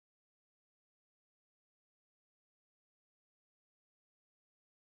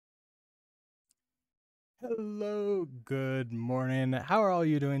Hello, good morning. How are all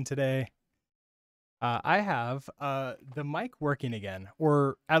you doing today? I have the mic working again,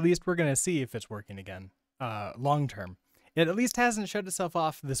 or at least we're gonna see if it's working again. Long term, it at least hasn't shut itself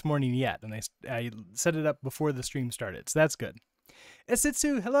off this morning yet, and I set it up before the stream started, so that's good.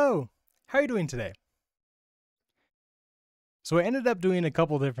 Esitsu, hello. How are you doing today? So I ended up doing a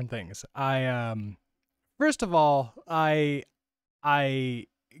couple different things. First of all, I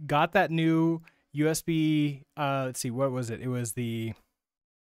got that new USB. Let's see, what was it? It was the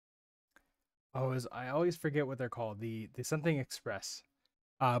I always forget what they're called. The something Express.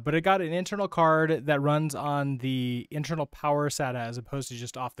 But it got an internal card that runs on the internal power SATA as opposed to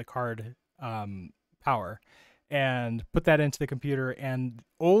just off the card power, and put that into the computer. And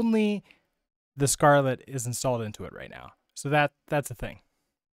only the Scarlett is installed into it right now. So that's a thing.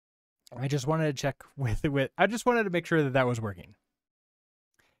 I just wanted to check with. I just wanted to make sure that that was working.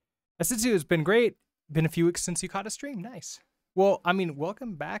 Asitsu, it's been great. Been a few weeks since you caught a stream. Nice. Well, I mean,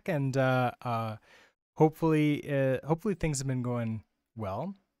 welcome back, and hopefully things have been going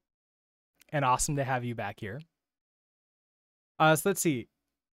well, and awesome to have you back here. So let's see.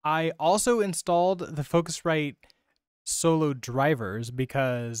 I also installed the Focusrite solo drivers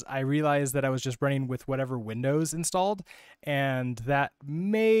because I realized that I was just running with whatever Windows installed, and that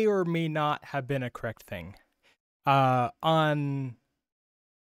may or may not have been a correct thing. On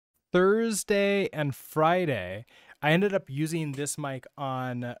Thursday and Friday, I ended up using this mic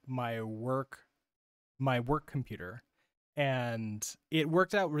on my work computer, and it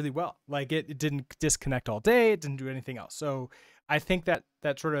worked out really well. Like it didn't disconnect all day, it didn't do anything else. So I think that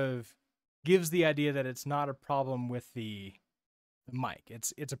that sort of gives the idea that it's not a problem with the mic.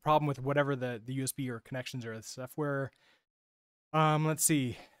 It's a problem with whatever the USB or connections or stuff where let's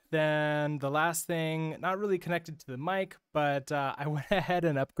see. Then the last thing, not really connected to the mic, but I went ahead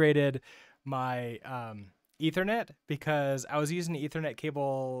and upgraded my Ethernet because I was using the Ethernet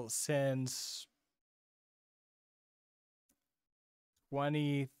cable since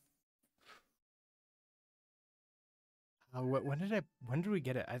 20. When did we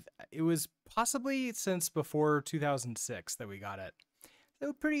get it? It was possibly since before 2006 that we got it.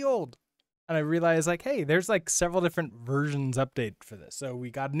 So pretty old. And I realized like, hey, there's like several different versions update for this. So we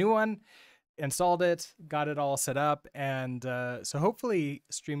got a new one, installed it, got it all set up, and so hopefully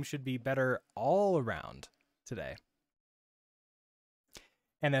stream should be better all around today.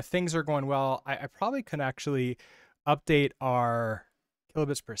 And if things are going well, I probably can actually update our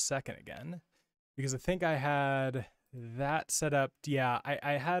kilobits per second again, because I think I had that set up. Yeah,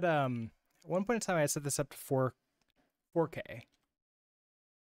 I had at one point in time I set this up to 4K.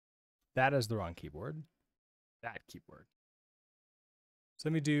 That is the wrong keyboard. That keyboard. So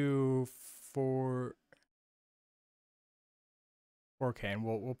let me do 4 4K, and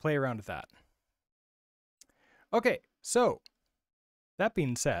we'll play around with that. Okay, so that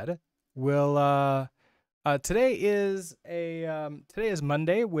being said, we'll today is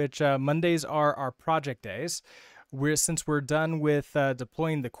Monday, which Mondays are our project days. Since we're done with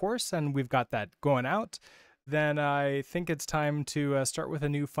deploying the course and we've got that going out, then I think it's time to start with a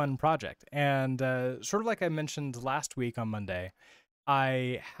new fun project. And sort of like I mentioned last week on Monday,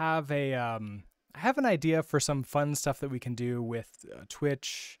 I have an idea for some fun stuff that we can do with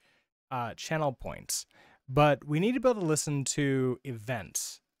Twitch channel points, but we need to be able to listen to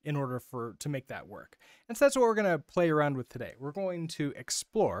events in order to make that work. And so that's what we're going to play around with today. We're going to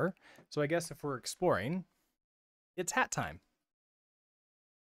explore. So I guess if we're exploring, it's hat time.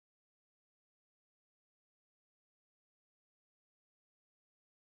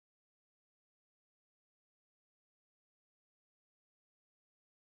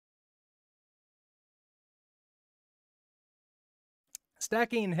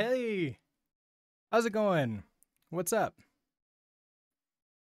 Stacking, hey, how's it going? What's up?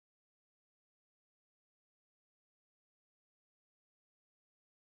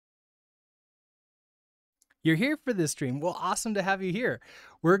 You're here for this stream. Well, awesome to have you here.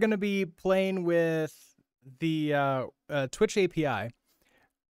 We're going to be playing with the Twitch API.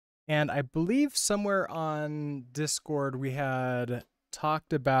 And I believe somewhere on Discord we had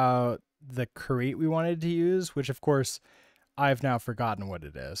talked about the crate we wanted to use, which of course I've now forgotten what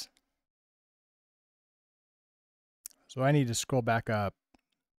it is. So I need to scroll back up.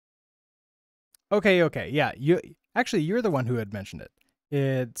 Okay. Yeah, you're the one who had mentioned it.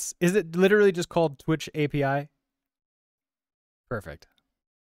 Is it literally just called Twitch API? Perfect.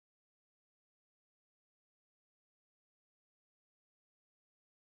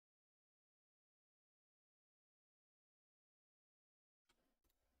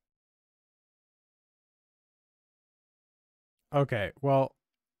 Okay. Well,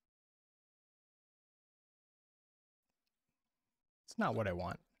 not what I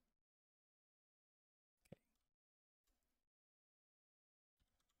want.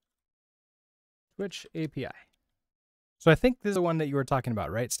 Twitch API. So I think this is the one that you were talking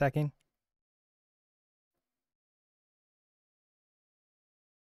about, right, Stacking?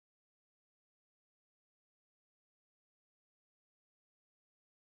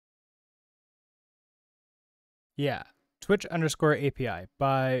 Yeah, Twitch underscore API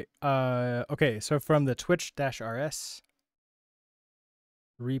by, okay, so from the Twitch-RS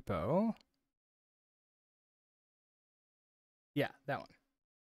repo. Yeah, that one.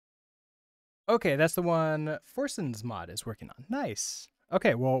 Okay, that's the one Forson's mod is working on. Nice.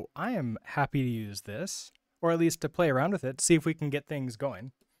 Okay, well, I am happy to use this, or at least to play around with it, see if we can get things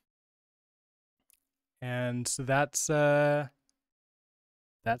going. And so that's the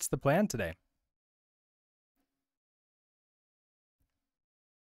plan today.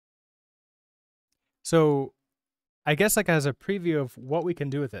 So I guess like as a preview of what we can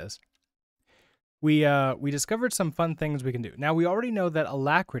do with this, we discovered some fun things we can do. Now we already know that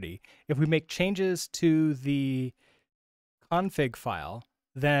Alacrity, if we make changes to the config file,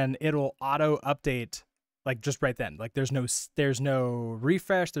 then it'll auto update like just right then. Like there's no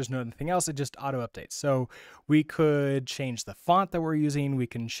refresh, there's no anything else, it just auto updates. So we could change the font that we're using, we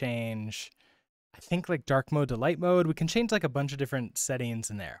can change I think like dark mode to light mode, we can change like a bunch of different settings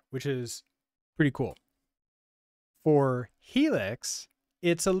in there, which is pretty cool. For Helix,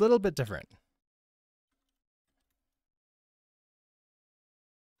 it's a little bit different.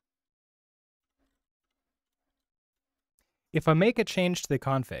 If I make a change to the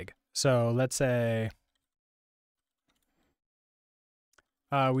config, so let's say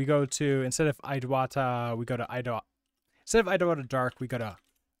we go to, instead of Idwata, we go to Idwata. Instead of Idwata dark, we go to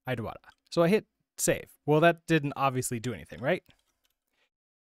Idwata. So I hit save. Well, that didn't obviously do anything, right?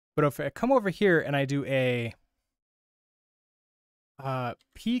 But if I come over here and I do a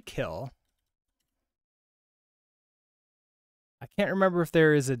pkill, I can't remember if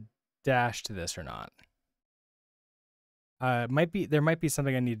there is a dash to this or not. There might be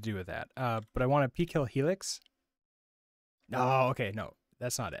something I need to do with that. But I want a pkill Helix. No, okay, no,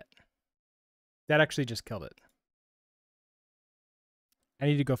 that's not it. That actually just killed it. I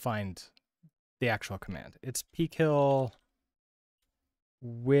need to go find the actual command. It's pkill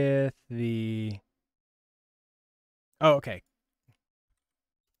with the... Oh, okay.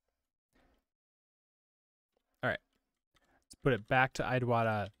 All right. Let's put it back to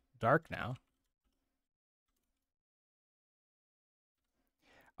Idwata dark now.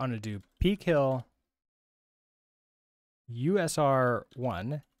 I'm going to do pkill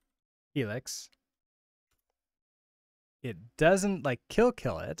USR1 Helix. It doesn't like kill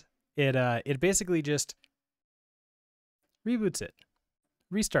it. It basically just reboots it,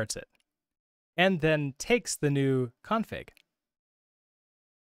 restarts it, and then takes the new config.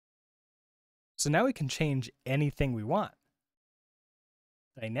 So now we can change anything we want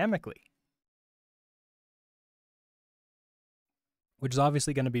dynamically, which is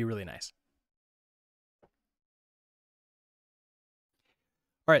obviously going to be really nice.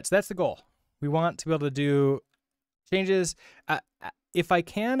 All right, so that's the goal. We want to be able to do changes. If I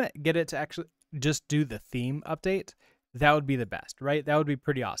can get it to actually just do the theme update, that would be the best, right? That would be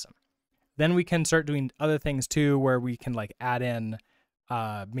pretty awesome. Then we can start doing other things too, where we can like add in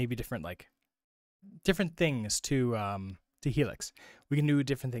maybe different things to Helix. We can do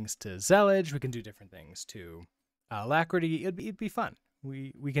different things to Zellige. We can do different things to Alacrity. It'd be fun.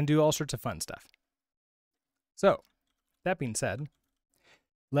 We can do all sorts of fun stuff. So that being said,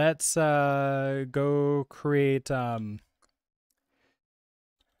 let's go create what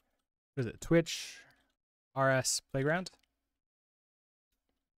is it? Twitch RS Playground.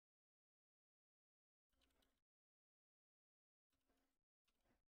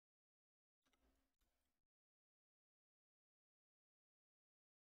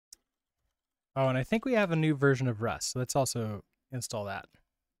 Oh, and I think we have a new version of Rust, so let's also install that.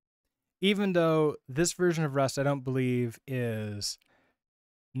 Even though this version of Rust I don't believe is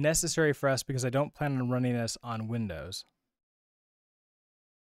necessary for us because I don't plan on running this on Windows.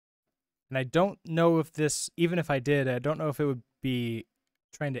 And I don't know if this, even if I did, I don't know if it would be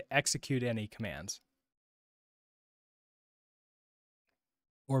trying to execute any commands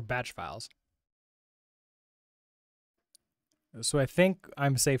or batch files. So I think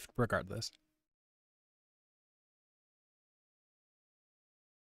I'm safe regardless.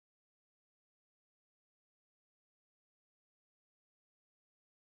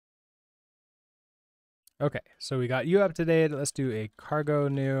 Okay, so we got you up to date. Let's do a cargo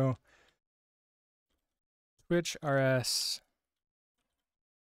new Twitch RS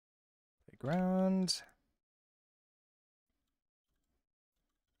Playground.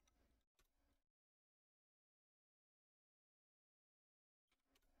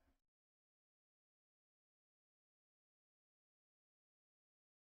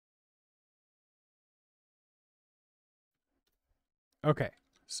 Okay,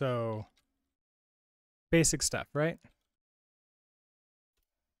 so basic stuff, right?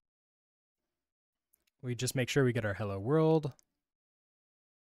 We just make sure we get our hello world.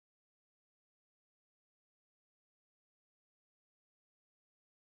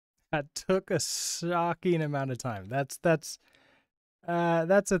 That took a shocking amount of time. That's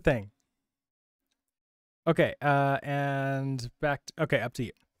a thing. Okay, and back to, okay, up to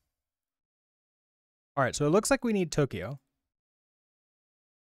you. All right, so it looks like we need Tokyo.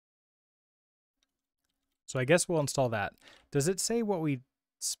 So I guess we'll install that. Does it say what we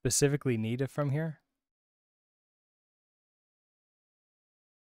specifically need from here?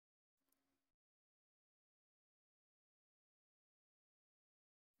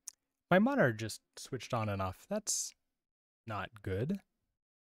 My monitor just switched on and off. That's not good.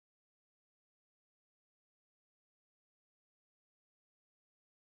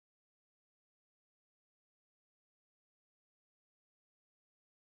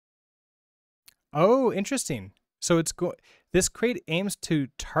 Oh, interesting. So this crate aims to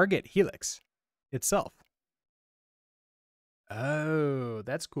target Helix itself. Oh,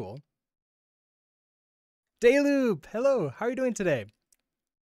 that's cool. Dayloop, hello. How are you doing today?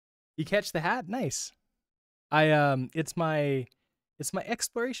 You catch the hat? Nice. It's my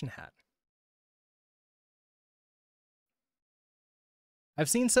exploration hat. I've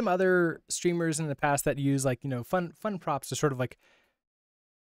seen some other streamers in the past that use like, fun props to sort of like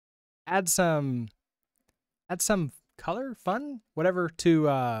add some color, fun, whatever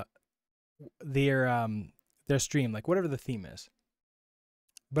to their stream, like whatever the theme is.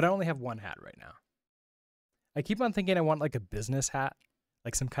 But I only have one hat right now. I keep on thinking I want like a business hat,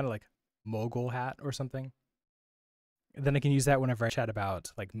 like some kind of like mogul hat or something. And then I can use that whenever I chat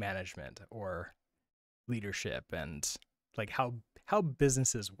about like management or leadership and like how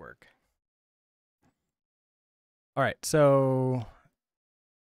businesses work. All right, so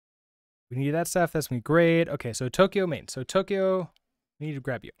we need that stuff. That's gonna be great. Okay, so Tokyo main. So Tokyo, we need to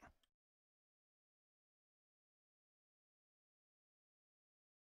grab you.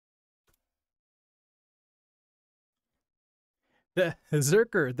 The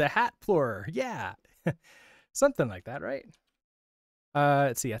Zerker, the hat plorer. Yeah. Something like that, right?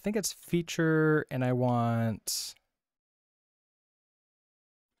 Let's see. I think it's feature and I want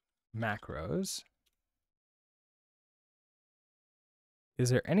macros. Is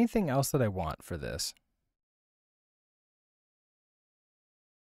there anything else that I want for this?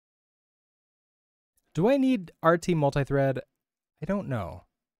 Do I need RT multithread? I don't know.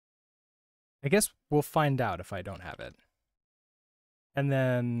 I guess we'll find out if I don't have it. And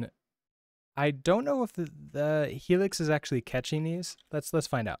then I don't know if the Helix is actually catching these. Let's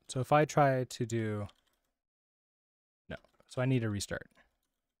find out. So if I try to do no, so I need a restart.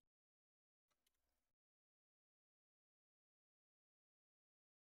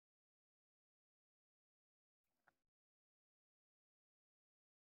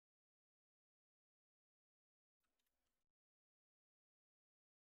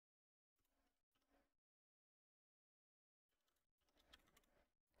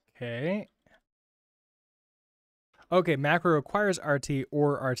 Okay. Okay, macro requires RT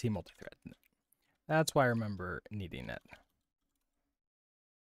or RT multithread. That's why I remember needing it.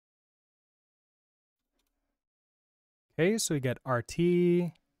 Okay, so we get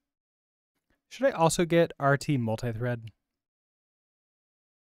RT. Should I also get RT multithread?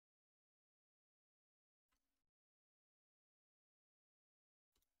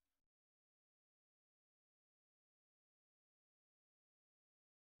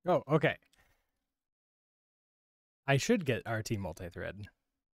 Oh, okay. I should get RT multithread.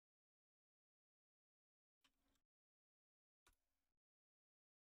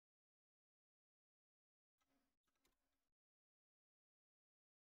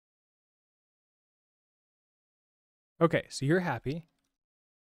 Okay, so you're happy.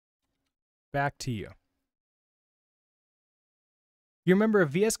 Back to you. You remember a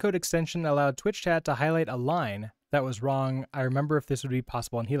VS Code extension allowed Twitch chat to highlight a line that was wrong. I remember if this would be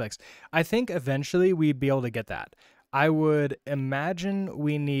possible in Helix. I think eventually we'd be able to get that. I would imagine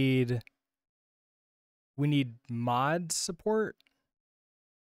we need mod support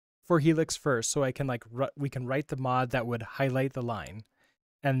for Helix first, so I can like we can write the mod that would highlight the line,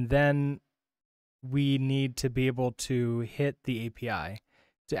 and then we need to be able to hit the API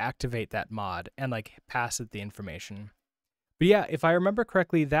to activate that mod and like pass it the information. But yeah, if I remember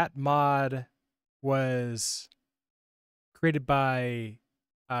correctly, that mod was created by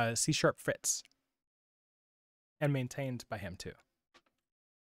C# Fritz and maintained by him too.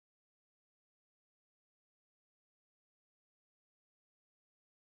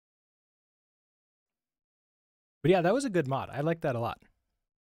 But yeah, that was a good mod. I like that a lot.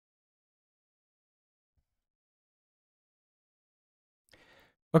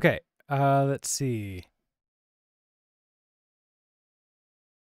 Okay, let's see.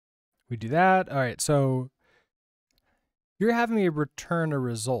 We do that. All right, so you're having me return a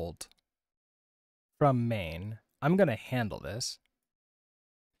result from main. I'm going to handle this.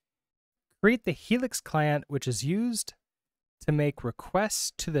 Create the Helix client, which is used to make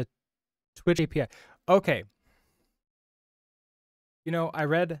requests to the Twitch API. Okay. You know, I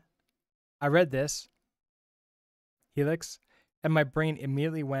read this, Helix, and my brain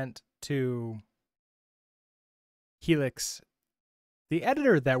immediately went to Helix, the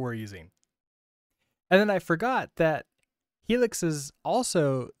editor that we're using. And then I forgot that Helix is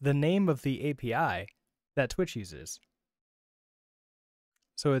also the name of the API that Twitch uses.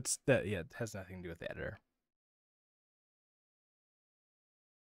 So it's that, yeah, it has nothing to do with the editor.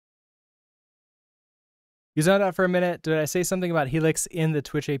 You zoned out for a minute. Did I say something about Helix in the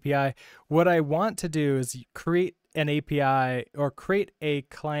Twitch API? What I want to do is create an API or create a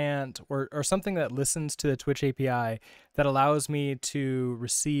client or something that listens to the Twitch API that allows me to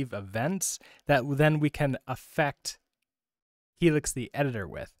receive events that then we can affect Helix the editor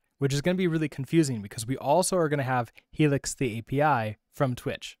with, which is going to be really confusing because we also are going to have Helix the API from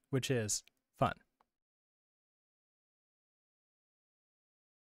Twitch, which is fun.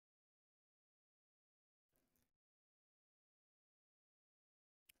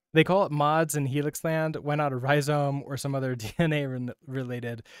 They call it mods in Helix land. Why not a rhizome or some other DNA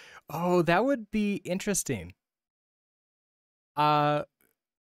related? Oh, that would be interesting. I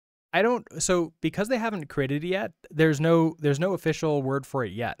don't, so because they haven't created it yet, there's no official word for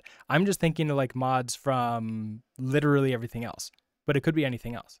it yet. I'm just thinking of like mods from literally everything else, but it could be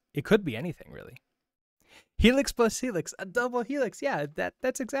anything else. It could be anything really. Helix plus Helix, a double helix. Yeah,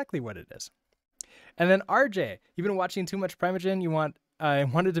 that's exactly what it is. And then RJ, you've been watching too much Primogen. I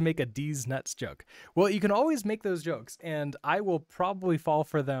wanted to make a D's nuts joke. Well, you can always make those jokes, and I will probably fall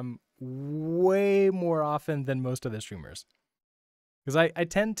for them way more often than most of the streamers. Because I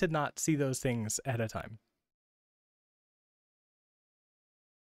tend to not see those things at a time.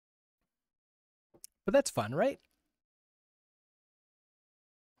 But that's fun, right?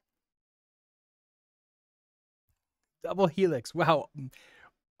 Double helix. Wow.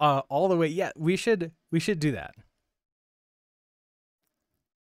 All the way. Yeah, we should do that.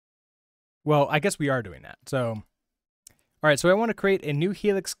 Well, I guess we are doing that. So, all right. So I want to create a new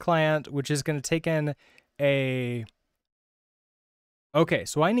Helix client, which is going to take in a. Okay,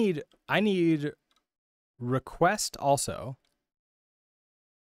 so I need request also.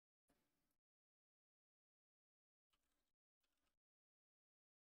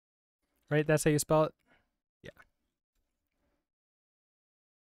 Right? That's how you spell it? Yeah.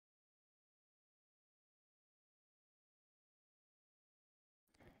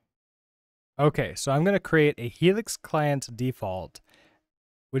 Okay, so I'm going to create a Helix client default,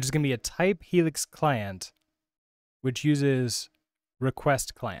 which is going to be a type Helix client, which uses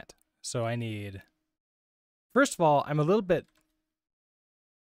request client. So I need, first of all, I'm a little bit,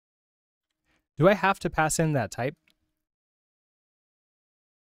 do I have to pass in that type?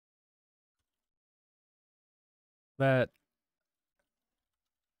 That,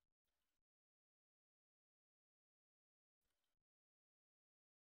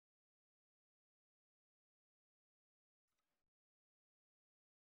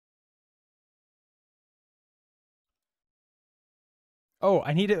 oh,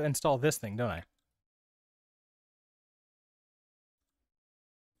 I need to install this thing, don't I?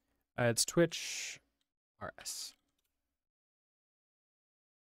 It's Twitch RS.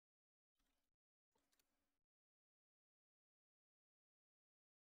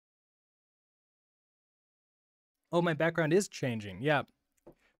 Oh, my background is changing. Yeah.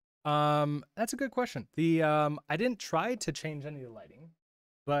 That's a good question. The I didn't try to change any of the lighting,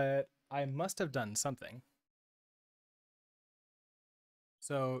 but I must have done something.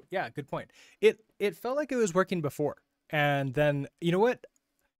 So yeah, good point. It felt like it was working before, and then you know what?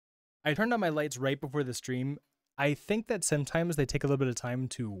 I turned on my lights right before the stream. I think that sometimes they take a little bit of time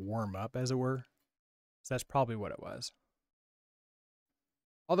to warm up, as it were. So that's probably what it was.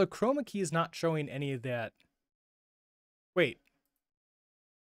 Although chroma key is not showing any of that. Wait.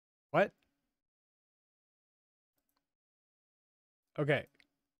 What? Okay.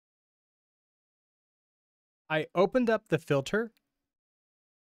 I opened up the filter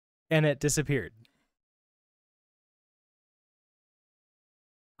and it disappeared.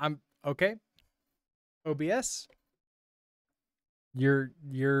 I'm okay. OBS. You're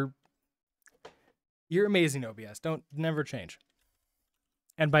amazing, OBS. Don't never change.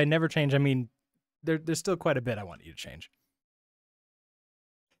 And by never change, I mean there's still quite a bit I want you to change.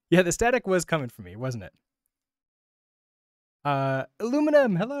 Yeah, the static was coming from me, wasn't it?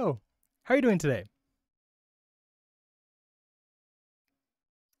 Aluminum, hello. How are you doing today?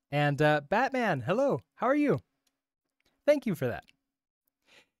 And Batman, hello. How are you? Thank you for that.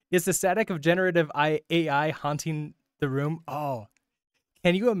 Is the static of generative AI haunting the room? Oh,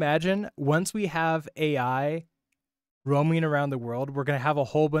 can you imagine once we have AI roaming around the world, we're going to have a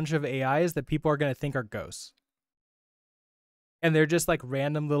whole bunch of AIs that people are going to think are ghosts. And they're just like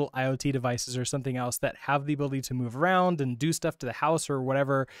random little IoT devices or something else that have the ability to move around and do stuff to the house or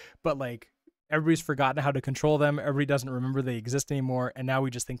whatever, but like everybody's forgotten how to control them. Everybody doesn't remember they exist anymore, and now we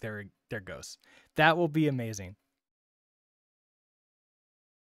just think they're ghosts. That will be amazing.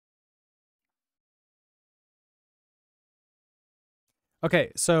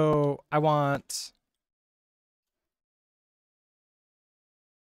 Okay, so I want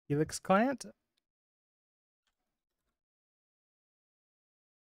Helix client.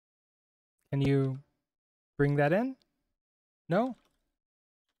 Can you bring that in? No?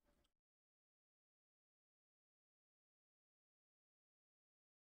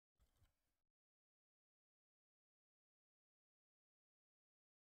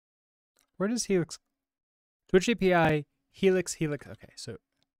 Where does Helix? Twitch API, Helix. Okay, so,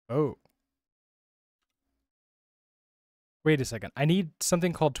 oh. Wait a second. I need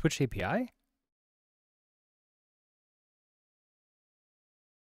something called Twitch API?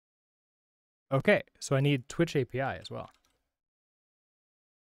 Okay, so I need Twitch API as well.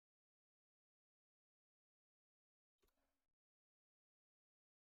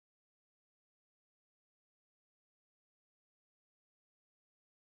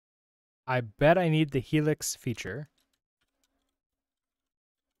 I bet I need the Helix feature.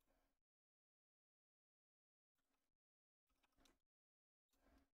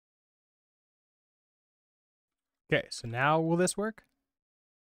 Okay, so now will this work?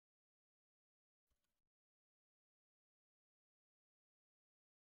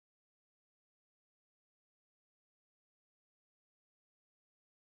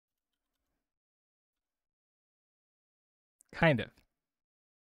 Kind of.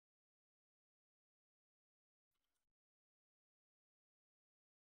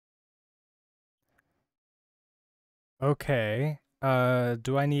 Okay.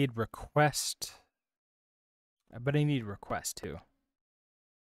 Do I need request? I bet I need request too.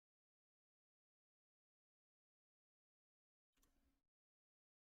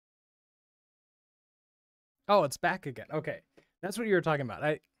 Oh, it's back again. Okay. That's what you were talking about.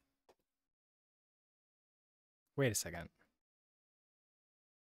 Wait a second.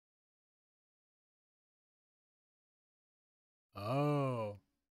 Oh.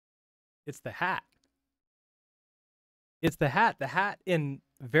 It's the hat. It's the hat. The hat in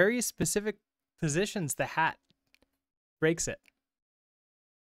very specific positions, the hat breaks it.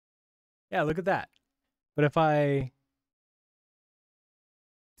 Yeah, look at that. But if I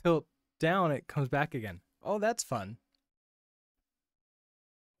tilt down, it comes back again. Oh, that's fun.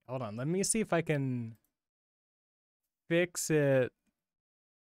 Hold on. Let me see if I can fix it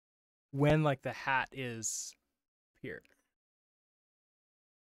when like the hat is here.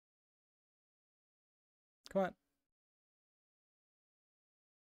 Come on.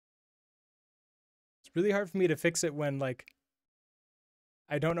 It's really hard for me to fix it when like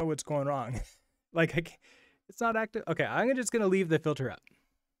I don't know what's going wrong. Like it's not active. Okay, I'm just gonna leave the filter up.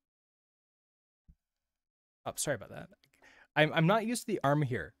 Oh, sorry about that. I'm not used to the arm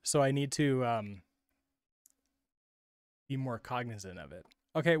here, so I need to be more cognizant of it.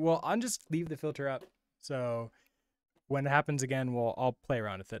 Okay, well I'll just leave the filter up. So when it happens again, I'll play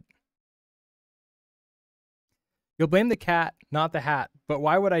around with it. You'll blame the cat, not the hat. But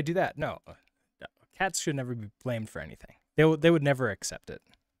why would I do that? No, cats should never be blamed for anything. They would never accept it.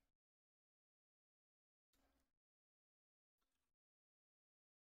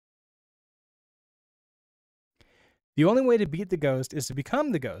 The only way to beat the ghost is to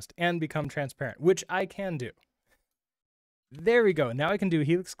become the ghost and become transparent, which I can do. There we go. Now I can do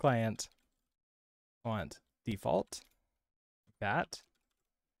Helix client. I want default. That.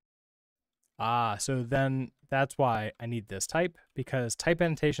 So then that's why I need this type, because type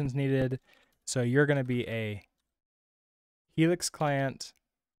annotation is needed. So you're going to be a Helix client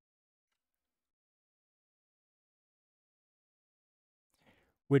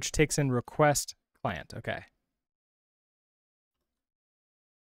which takes in request client. Okay.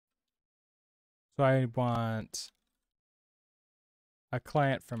 So I want a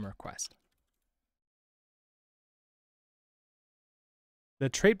client from request. The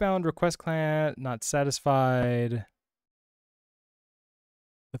trait bound request client not satisfied.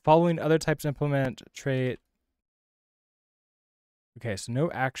 The following other types implement trait. Okay, so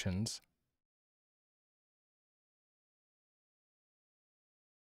no actions.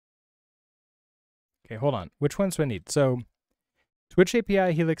 Okay, hold on. Which ones do I need? So Twitch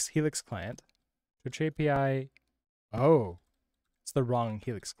API, Helix client. Twitch API. Oh, it's the wrong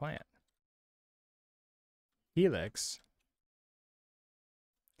Helix client. Helix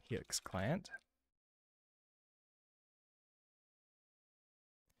client.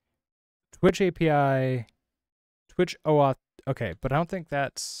 Twitch API, Twitch OAuth. Okay, but I don't think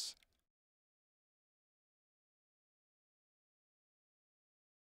that's.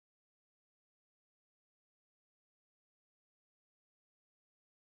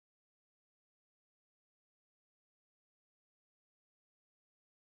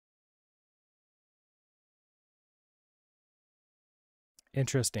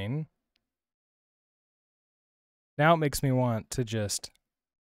 Interesting. Now it makes me want to just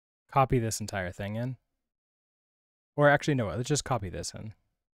copy this entire thing in. Or actually, no, let's just copy this in.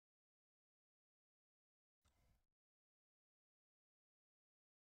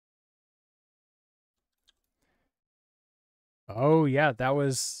 Oh, yeah, that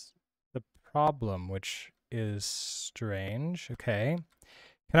was the problem, which is strange. Okay.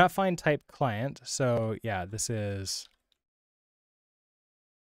 Cannot find type client. So, yeah, this is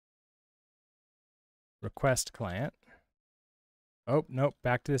request client. Oh, nope,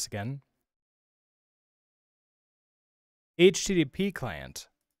 back to this again. HTTP client.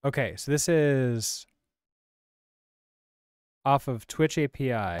 Okay, so this is off of Twitch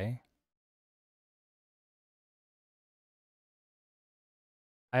API. I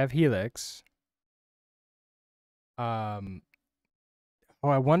have Helix. Oh,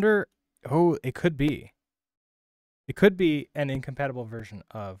 I wonder. Oh, it could be. It could be an incompatible version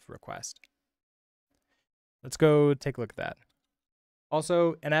of request. Let's go take a look at that.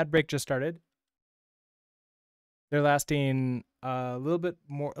 Also, an ad break just started. They're lasting a little bit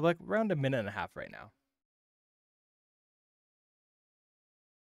more, like around a minute and a half right now.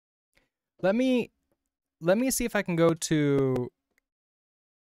 Let me see if I can go to.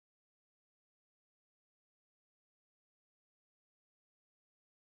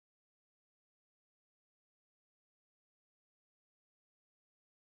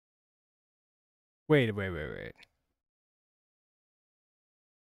 Wait.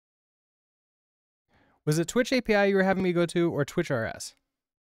 Was it Twitch API you were having me go to, or Twitch RS?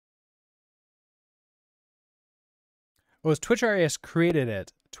 Oh, it was Twitch RS created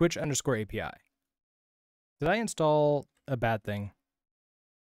it, Twitch _ API. Did I install a bad thing?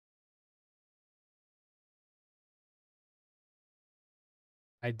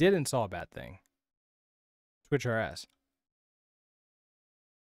 I did install a bad thing. Twitch RS.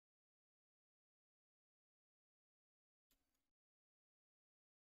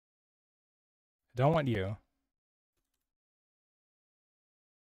 I don't want you.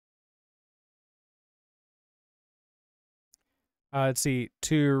 Let's see.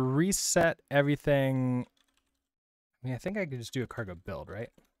 To reset everything, I mean, I think I could just do a cargo build, right?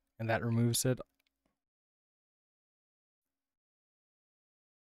 And that removes it.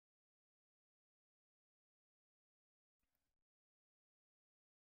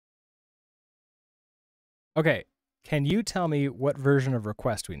 Okay. Can you tell me what version of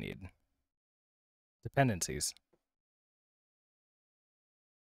request we need? Dependencies.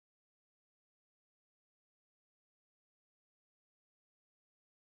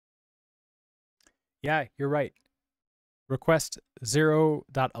 Yeah, you're right. Request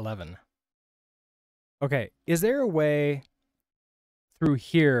 0.11. Okay, is there a way through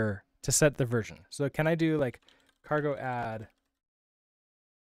here to set the version? So can I do like cargo add?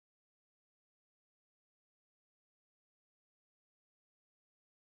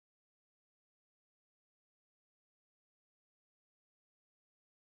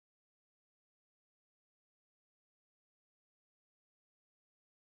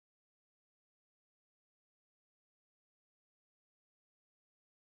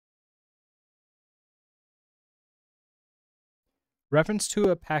 Reference to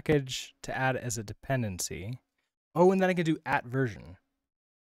a package to add as a dependency. Oh, and then I could do at version.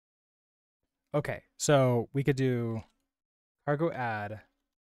 Okay, so we could do cargo add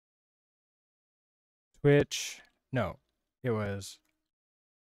Twitch. No, it was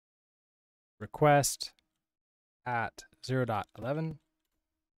request at 0.11.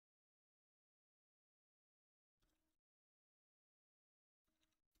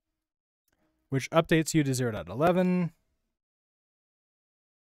 Which updates you to 0.11.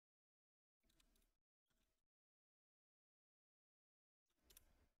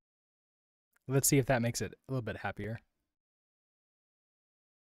 Let's see if that makes it a little bit happier.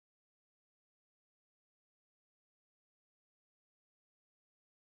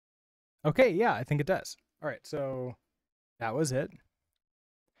 Okay, yeah, I think it does. All right, so that was it.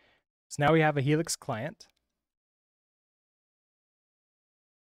 So now we have a Helix client.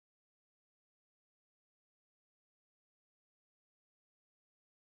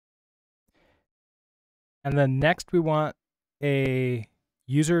 And then next we want a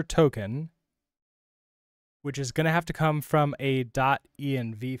user token, which is going to have to come from a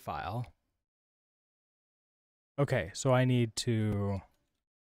 .env file. Okay, so I need to...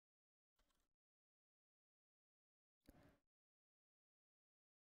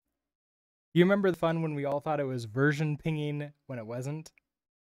 You remember the fun when we all thought it was version pinging when it wasn't?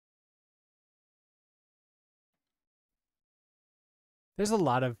 There's a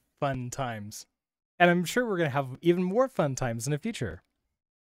lot of fun times. And I'm sure we're going to have even more fun times in the future.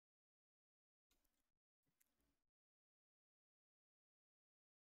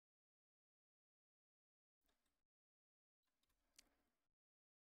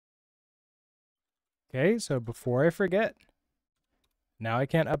 Okay, so before I forget, now I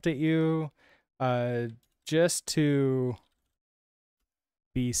can't update you. Just to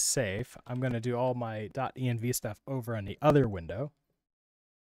be safe, I'm going to do all my .env stuff over on the other window.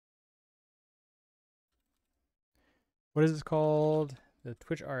 What is this called? The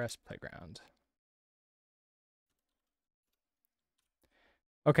Twitch RS Playground.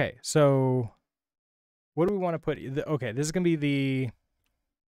 Okay, so what do we want to put? Okay, this is going to be the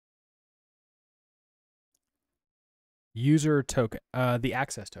user token, the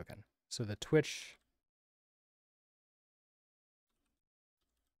access token. So the Twitch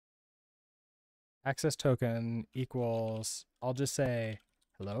access token equals, I'll just say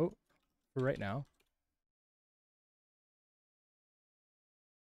hello for right now.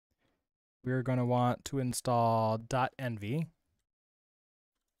 We're going to want to install .env.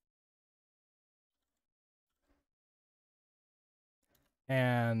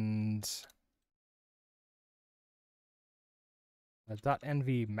 And a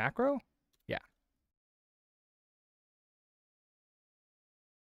 .env macro? Yeah.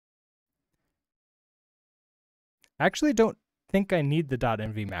 I actually don't think I need the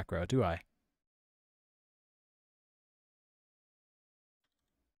 .env macro, do I?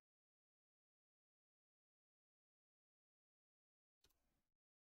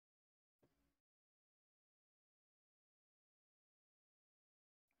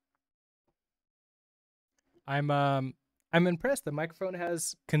 I'm impressed. The microphone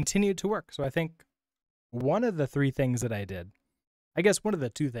has continued to work. So I think one of the three things that I did, I guess one of the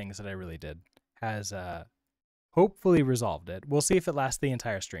two things that I really did, has hopefully resolved it. We'll see if it lasts the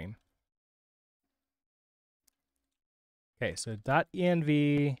entire stream. Okay, so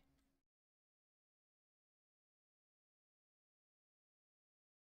 .env.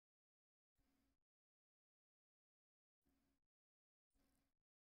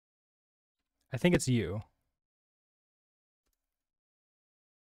 I think it's you.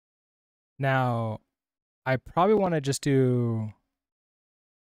 Now, I probably want to just do,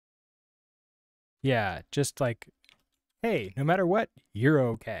 yeah, just like, hey, no matter what, you're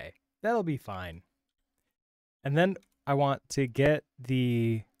okay. That'll be fine. And then I want to get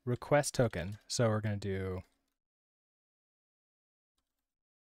the request token. So we're going to do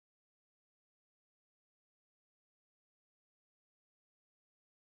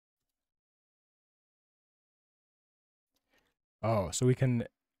so we can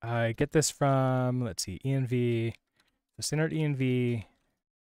get this from, let's see, env, the standard env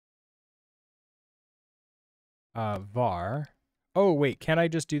var. Oh, wait, can I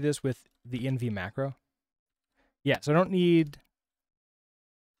just do this with the env macro? Yeah, so I don't need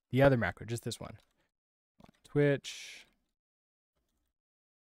the other macro, just this one. Twitch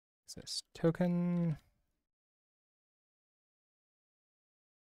access token.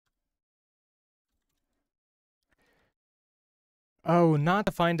 Oh, not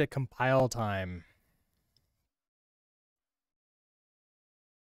defined at compile time.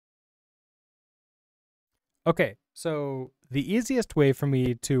 Okay, so the easiest way for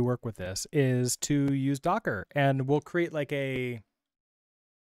me to work with this is to use Docker, and we'll create like I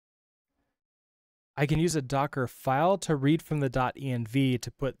can use a Docker file to read from the .env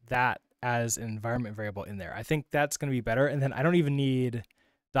to put that as an environment variable in there. I think that's going to be better, and then I don't even need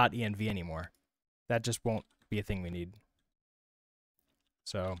 .env anymore. That just won't be a thing we need.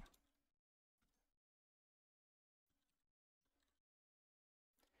 So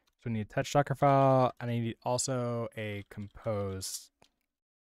we need a touch Docker file, and I need also a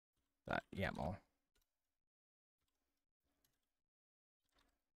compose.yaml.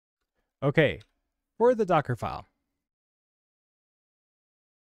 Okay, for the Docker file.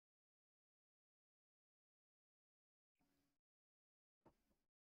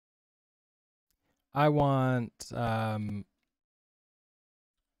 I want oh,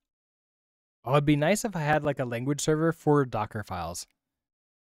 it'd be nice if I had like a language server for Docker files.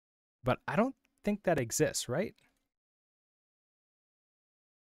 But I don't think that exists, right?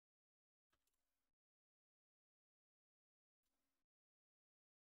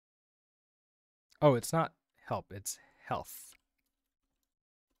 Oh, it's not help, it's health.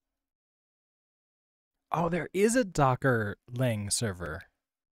 Oh, there is a Docker Lang server.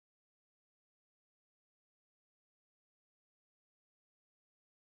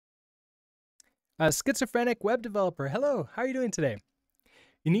 A schizophrenic web developer. Hello, how are you doing today?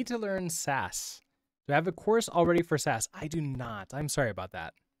 You need to learn Sass. Do I have a course already for Sass? I do not. I'm sorry about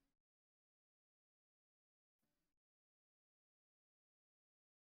that.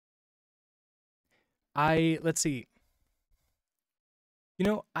 Let's see. You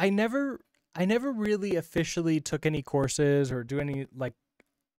know, I never really officially took any courses or do any like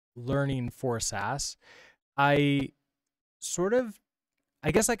learning for Sass. I sort of I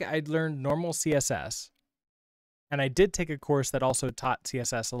guess like I'd learned normal CSS, and I did take a course that also taught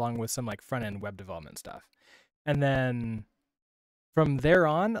CSS along with some like front end web development stuff. And then from there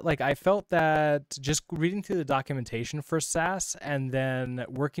on, like I felt that just reading through the documentation for Sass and then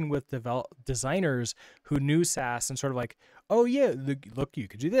working with designers who knew Sass and sort of like, oh yeah, look, you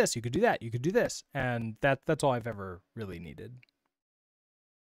could do this, you could do that, you could do this, and that's all I've ever really needed.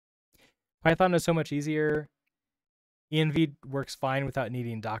 Python is so much easier. env works fine without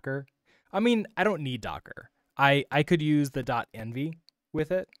needing Docker. I mean, I don't need Docker. I could use the .env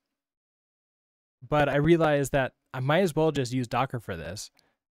with it, but I realized that I might as well just use Docker for this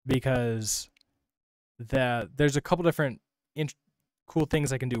because there's a couple different cool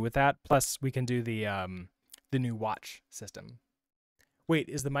things I can do with that. Plus, we can do the new watch system. Wait,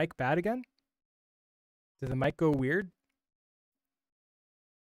 is the mic bad again? Did the mic go weird?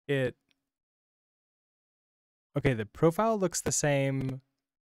 It okay. The profile looks the same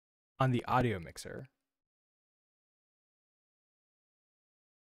on the audio mixer.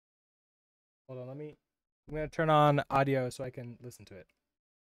 Hold on, I'm gonna turn on audio so I can listen to it.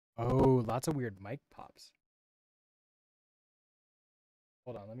 Oh, lots of weird mic pops.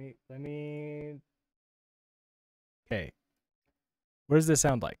 Hold on, let me. Okay, what does this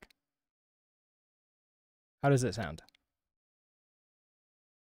sound like? How does it sound?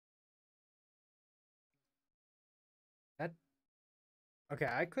 That okay?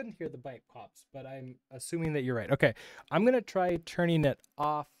 I couldn't hear the mic pops, but I'm assuming that you're right. Okay, I'm gonna try turning it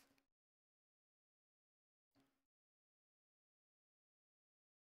off.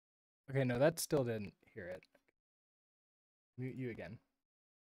 Okay, no, that still didn't hear it. Mute you again.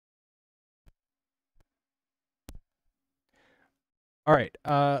 All right,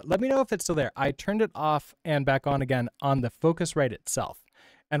 let me know if it's still there. I turned it off and back on again on the Focusrite itself,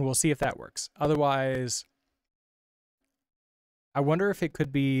 and we'll see if that works. Otherwise, I wonder if it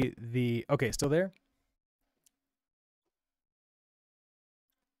could be the, okay, still there?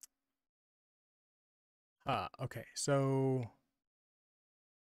 Okay, so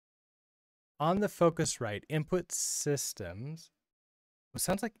on the Focusrite input systems, it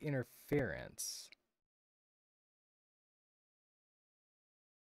sounds like interference.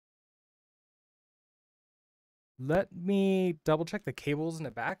 Let me double check the cables in the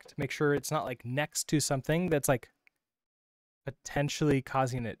back to make sure it's not like next to something that's like potentially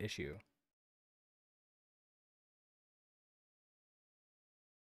causing an issue.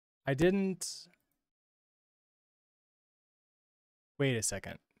 I didn't. Wait a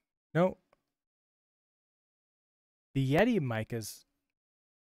second. No. The Yeti mic is.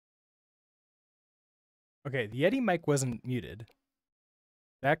 Okay, the Yeti mic wasn't muted.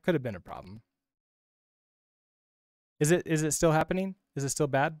 That could have been a problem. Is it still happening? Is it still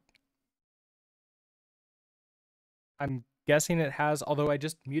bad? I'm guessing it has, although I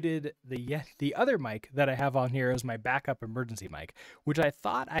just muted the other mic that I have on here as my backup emergency mic, which I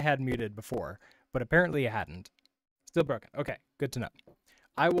thought I had muted before, but apparently I hadn't. Still broken. Okay, good to know.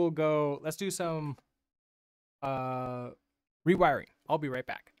 I will go, let's do some rewiring. I'll be right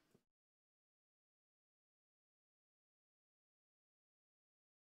back.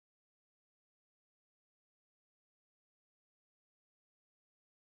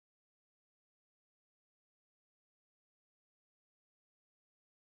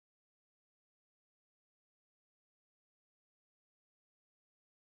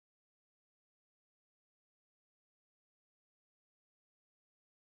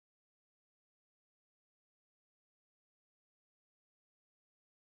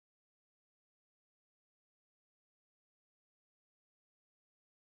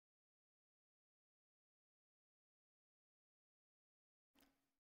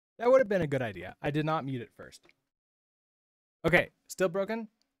 That would have been a good idea. I did not mute it first. Okay, still broken?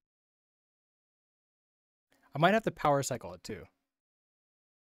 I might have to power cycle it too.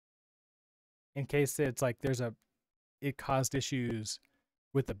 In case it's like it caused issues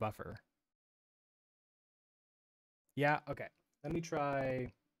with the buffer. Yeah, okay. Let me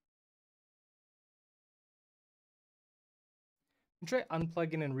try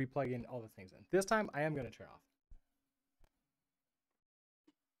unplugging and replugging all the things in. This time I am going to turn off.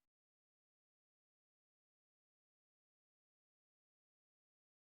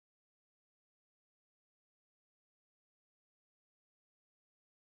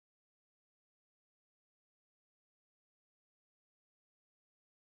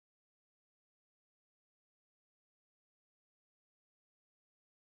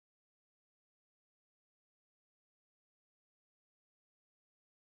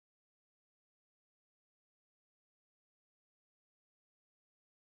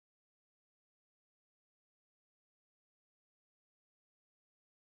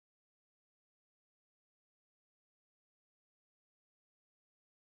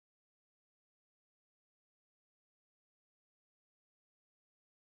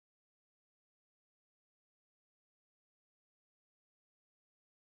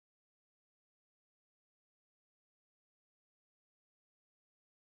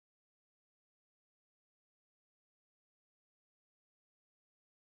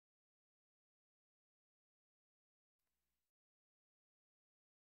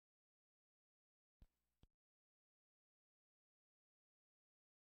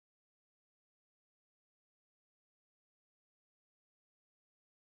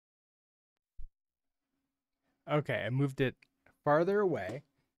 Okay, I moved it farther away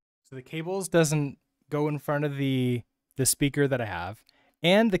so the cables doesn't go in front of the speaker that I have,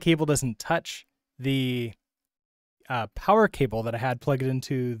 and the cable doesn't touch the power cable that I had plugged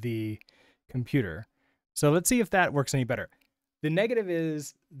into the computer. So let's see if that works any better. The negative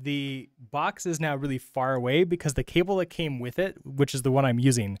is the box is now really far away because the cable that came with it, which is the one I'm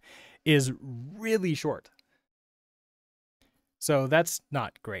using, is really short. So that's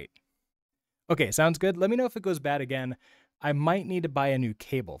not great. Okay, sounds good. Let me know if it goes bad again. I might need to buy a new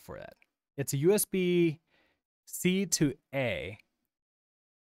cable for that. It's a USB-C to A,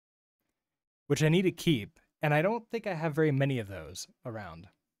 which I need to keep, and I don't think I have very many of those around.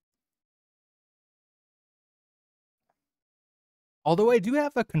 Although I do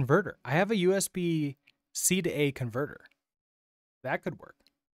have a converter. I have a USB-C to A converter. That could work.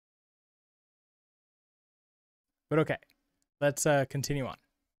 But okay, let's continue on.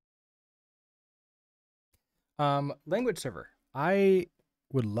 Language server. I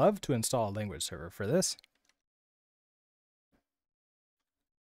would love to install a language server for this.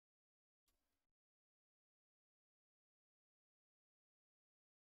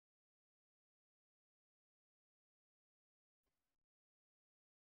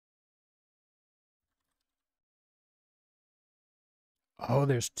 Oh,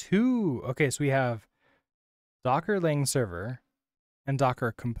 there's two. Okay, so we have Docker Lang server and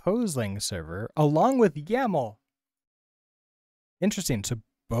Docker Compose Lang server along with YAML. Interesting. So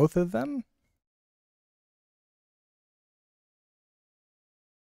both of them?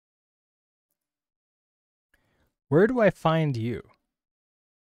 Where do I find you?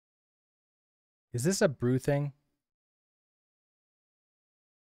 Is this a brew thing?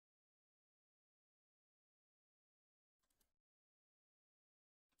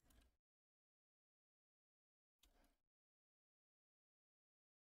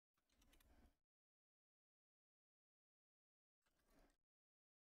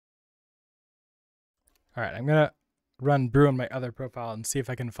 All right, I'm going to run brew on my other profile and see if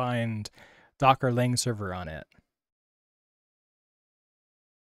I can find Docker Lang server on it.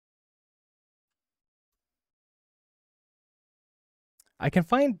 I can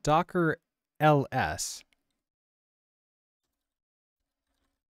find Docker LS.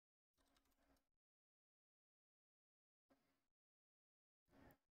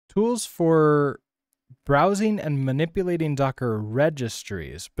 Tools for browsing and manipulating Docker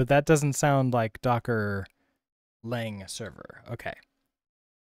registries, but that doesn't sound like Docker Lang server. Okay.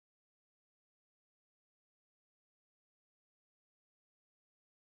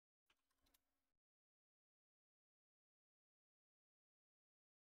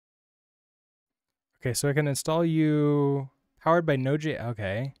 Okay, so I can install you powered by Node.js.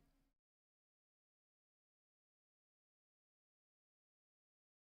 Okay.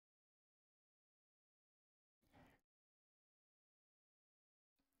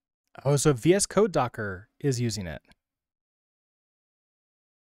 Oh, so VS Code Docker is using it.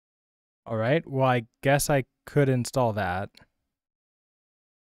 All right. Well, I guess I could install that.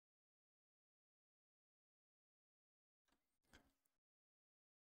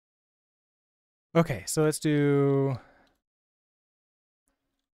 Okay, so let's do.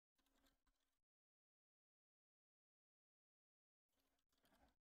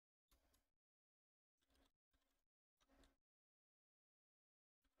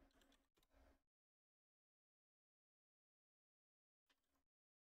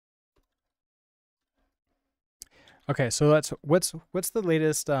 Okay, so let's what's the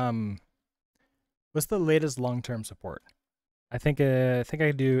latest what's the latest long-term support? I think I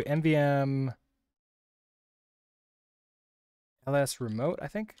could do NVM LS remote, I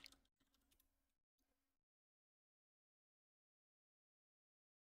think.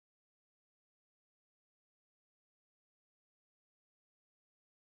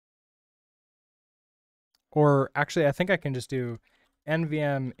 Or actually I think I can just do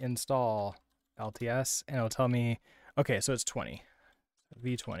NVM install LTS and it'll tell me okay, so it's 20.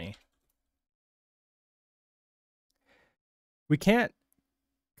 V20. We can't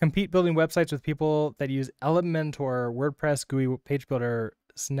compete building websites with people that use Elementor, WordPress, GUI, Page Builder.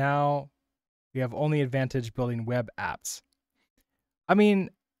 So now we have only advantage building web apps. I mean,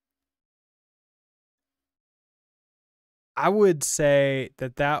 I would say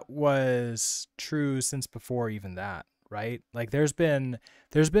that that was true since before even that, right? Like there's been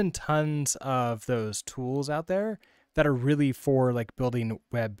tons of those tools out there that are really for like building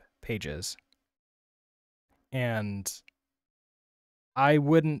web pages. And I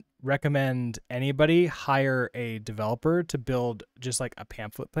wouldn't recommend anybody hire a developer to build just like a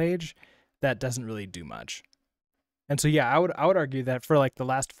pamphlet page that doesn't really do much. And so yeah, I would argue that for like the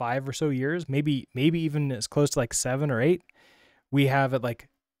last 5 or so years, maybe even as close to like 7 or 8, we have it like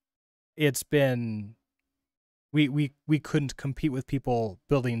it's been we couldn't compete with people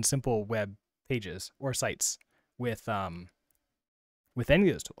building simple web pages or sites with any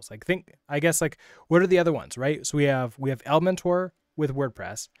of those tools. Like I guess like what are the other ones, right? So we have Elementor with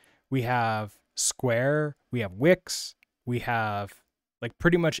WordPress, we have Square, we have Wix, we have like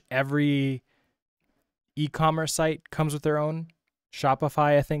pretty much every e-commerce site comes with their own.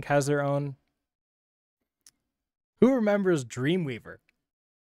 Shopify I think has their own. Who remembers Dreamweaver?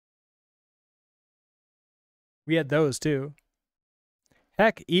 We had those too.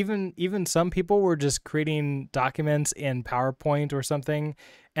 Heck, even some people were just creating documents in PowerPoint or something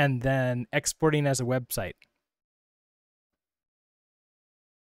and then exporting as a website.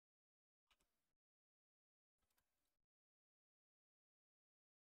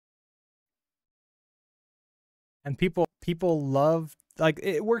 And people love like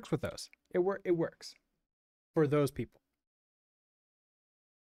it works with those. It works for those people.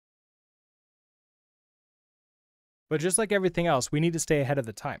 But just like everything else, we need to stay ahead of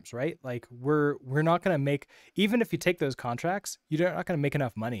the times, right? Like we're not going to make even if you take those contracts, you're not going to make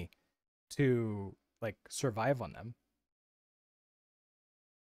enough money to like survive on them.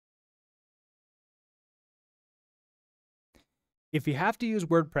 If you have to use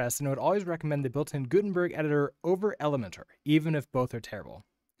WordPress, then I would always recommend the built-in Gutenberg editor over Elementor, even if both are terrible.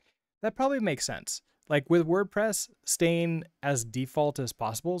 That probably makes sense. Like with WordPress, staying as default as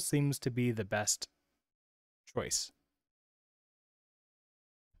possible seems to be the best choice.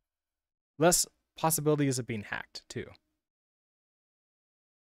 Less possibilities of being hacked, too.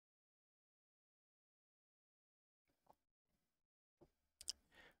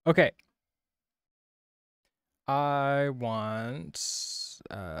 Okay. I want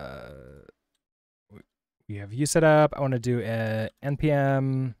we have view set up. I want to do a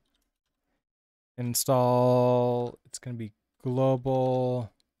npm install. It's going to be global.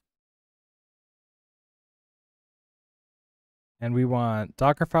 And we want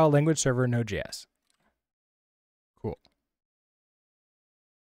Dockerfile language server Node.js. Cool.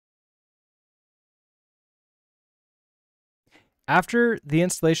 After the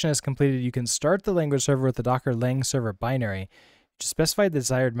installation is completed, you can start the language server with the Docker lang server binary. Just specify the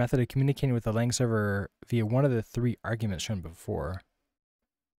desired method of communicating with the lang server via one of the 3 arguments shown before.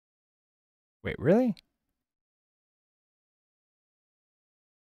 Wait, really?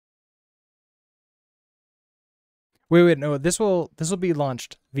 Wait, no, this will be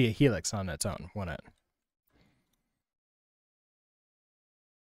launched via Helix on its own, won't it?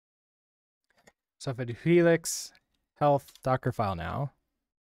 So if I do Helix health Dockerfile now.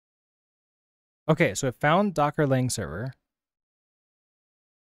 Okay, so it found Docker lang server.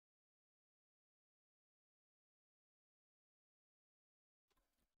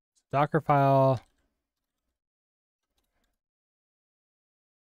 Dockerfile.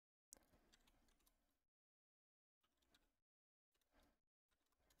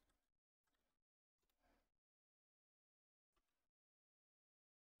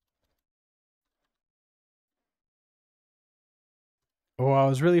 Oh, I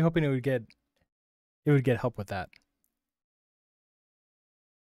was really hoping it would get it would get help with that.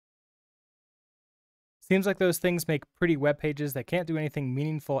 Seems like those things make pretty web pages that can't do anything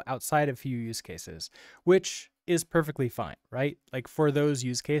meaningful outside of few use cases, which is perfectly fine, right? Like for those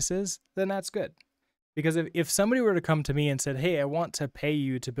use cases, then that's good. Because if somebody were to come to me and said, hey, I want to pay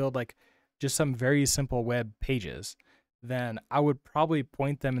you to build like just some very simple web pages, then I would probably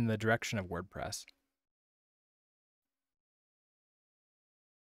point them in the direction of WordPress.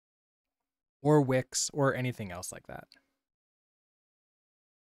 Or Wix or anything else like that.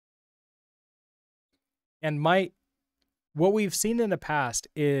 And what we've seen in the past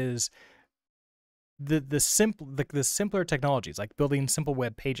is the simpler technologies, like building simple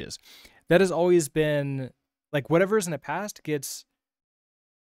web pages. That has always been like whatever's in the past gets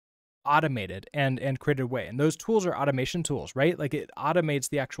automated and created away. And those tools are automation tools, right? Like it automates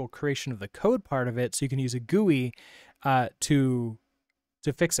the actual creation of the code part of it, so you can use a GUI to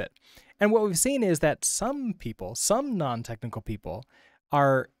fix it. And what we've seen is that some people, some non-technical people,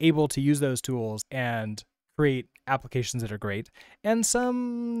 are able to use those tools and create applications that are great, and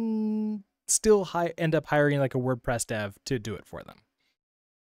some still end up hiring like a WordPress dev to do it for them.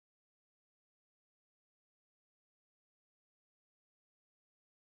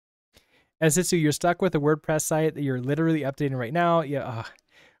 As Itsu, you're stuck with a WordPress site that you're literally updating right now. Yeah.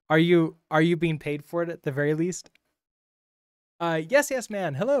 Are you being paid for it at the very least? Yes,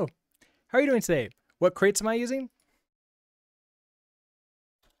 man. Hello. How are you doing today? What crates am I using?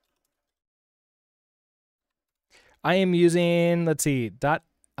 I am using, let's see,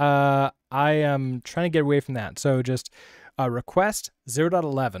 I am trying to get away from that. So just request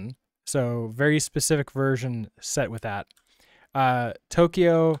 0.11. So very specific version set with that.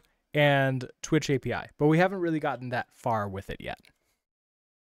 Tokio and Twitch API, but we haven't really gotten that far with it yet.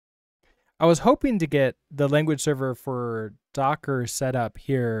 I was hoping to get the language server for Docker set up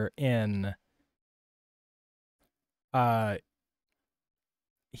here in the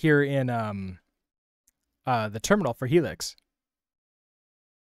terminal for Helix.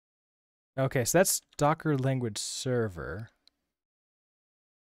 Okay, so that's Docker language server.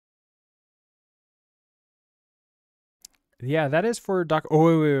 Yeah, that is for Docker.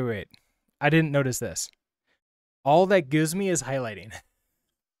 Oh, wait. I didn't notice this. All that gives me is highlighting.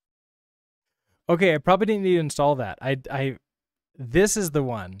 Okay, I probably didn't need to install that. This is the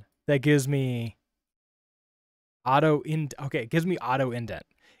one that gives me okay, it gives me auto indent.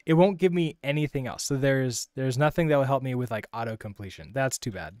 It won't give me anything else. So there's nothing that will help me with like auto completion. That's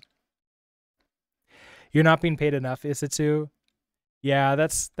too bad. You're not being paid enough, Isitsu? Yeah,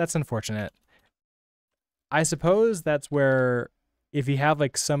 that's unfortunate. I suppose that's where if you have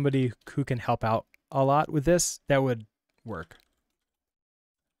like somebody who can help out a lot with this, that would work.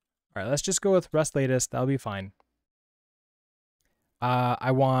 All right, let's just go with Rust latest. That'll be fine.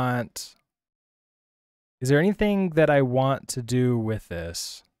 Is there anything that I want to do with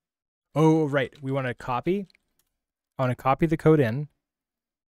this? Oh, right. We want to copy. I want to copy the code in.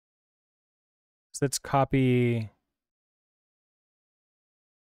 So let's copy.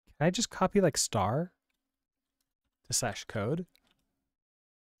 Can I just copy like star to /code?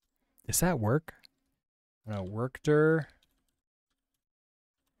 Does that work? No, workdir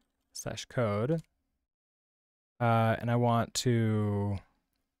 /code. And I want to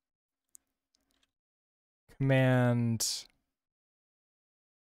command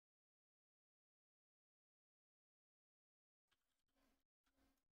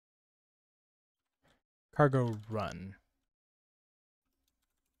cargo run.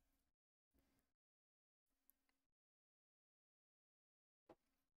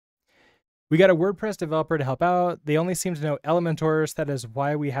 We got a WordPress developer to help out. They only seem to know Elementors. That is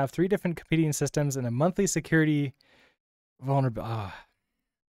why we have 3 different competing systems and a monthly security vulnerability.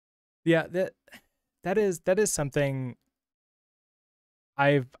 Yeah, that is something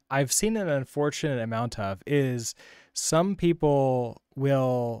I've seen an unfortunate amount of is some people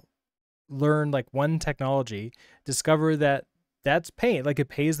will learn like one technology, discover that that's paying, like it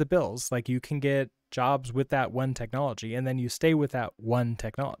pays the bills, like you can get jobs with that one technology, and then you stay with that one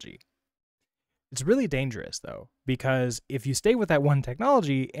technology. It's really dangerous though, because if you stay with that one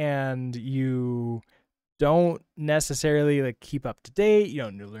technology and you don't necessarily like keep up to date, you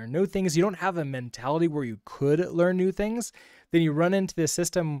don't learn new things, you don't have a mentality where you could learn new things, then you run into this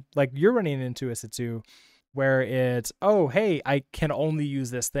system like you're running into, Isitsu, where it's, oh, hey, I can only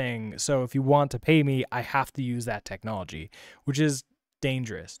use this thing. So if you want to pay me, I have to use that technology, which is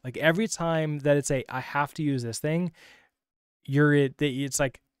dangerous. Like every time that it's I have to use this thing, it's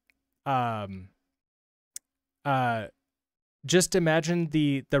like, just imagine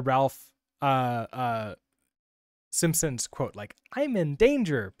the Ralph, Simpsons quote, like, I'm in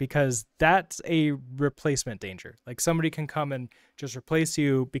danger, because that's a replacement danger. Like somebody can come and just replace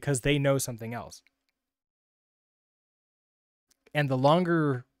you because they know something else. And the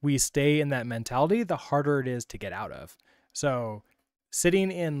longer we stay in that mentality, the harder it is to get out of. So sitting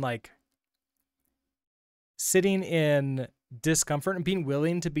in discomfort and being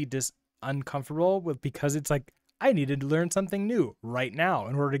willing to be uncomfortable with, because it's like, I needed to learn something new right now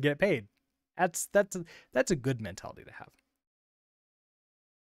in order to get paid. That's a good mentality to have.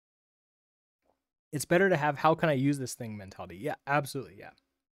 It's better to have, how can I use this thing mentality? Yeah, absolutely. Yeah.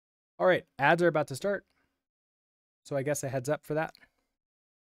 All right. Ads are about to start. So I guess a heads up for that.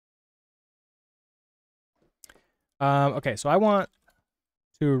 Okay. So I want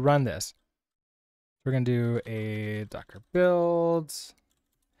to run this. We're going to do a Docker build.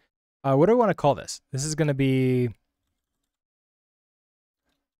 What do I want to call this? This is going to be,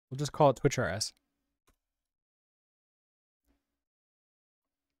 we'll just call it TwitchRS.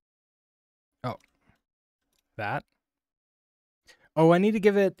 Oh, that. Oh, I need to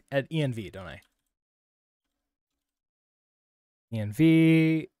give it an env, don't I?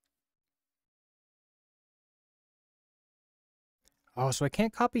 Env. Oh, so I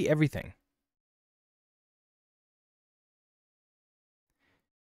can't copy everything.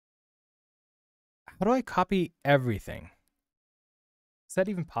 How do I copy everything? Is that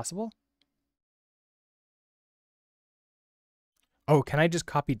even possible? Oh, can I just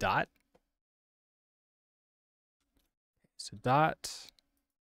copy dot? So dot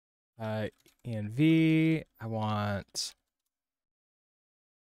env, I want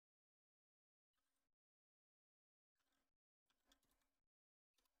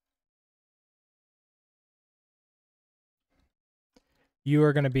you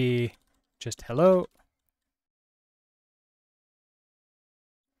are going to be just hello.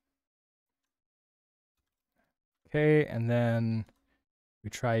 Okay, and then we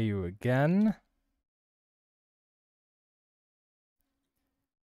try you again.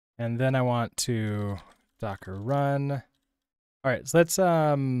 And then I want to Docker run. All right, so let's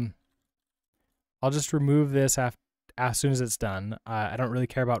I'll just remove this as soon as it's done. I don't really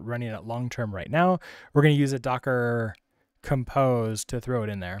care about running it long term right now. We're going to use a Docker compose to throw it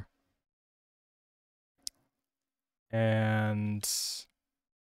in there. And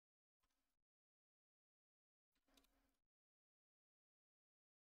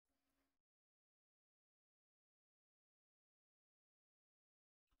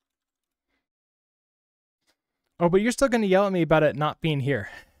oh, but you're still going to yell at me about it not being here.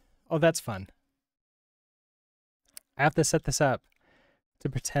 Oh, that's fun. I have to set this up to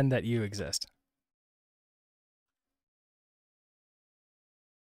pretend that you exist.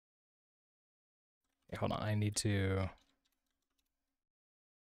 Okay, hold on. I need to...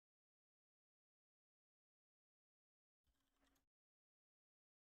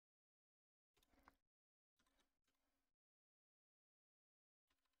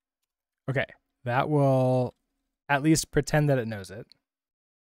 Okay, that will at least pretend that it knows it.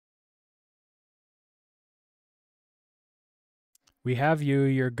 We have you,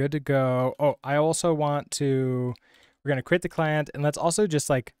 you're good to go. Oh, I also want to, we're going to create the client, and let's also just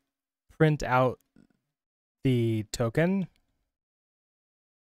like print out the token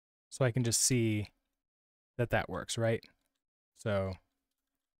so I can just see that that works, right? So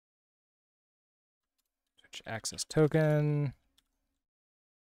switch access token.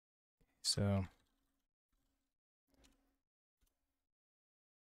 So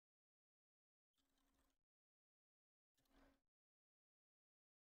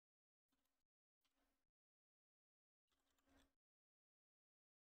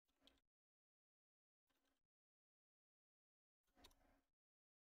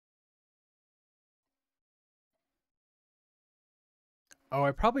oh,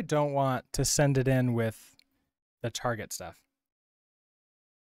 I probably don't want to send it in with the target stuff.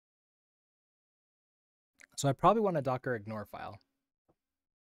 So I probably want a Docker ignore file.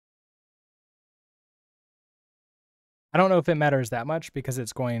 I don't know if it matters that much because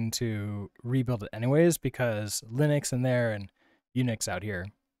it's going to rebuild it anyways, because Linux in there and Unix out here.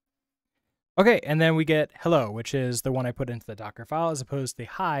 Okay, and then we get hello, which is the one I put into the Docker file, as opposed to the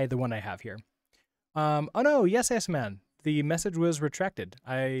hi, the one I have here. Oh no, yes, man. The message was retracted.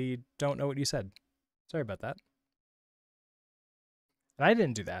 I don't know what you said. Sorry about that. And I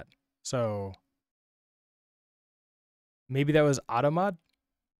didn't do that. So maybe that was AutoMod?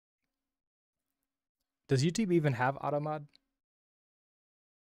 Does YouTube even have AutoMod?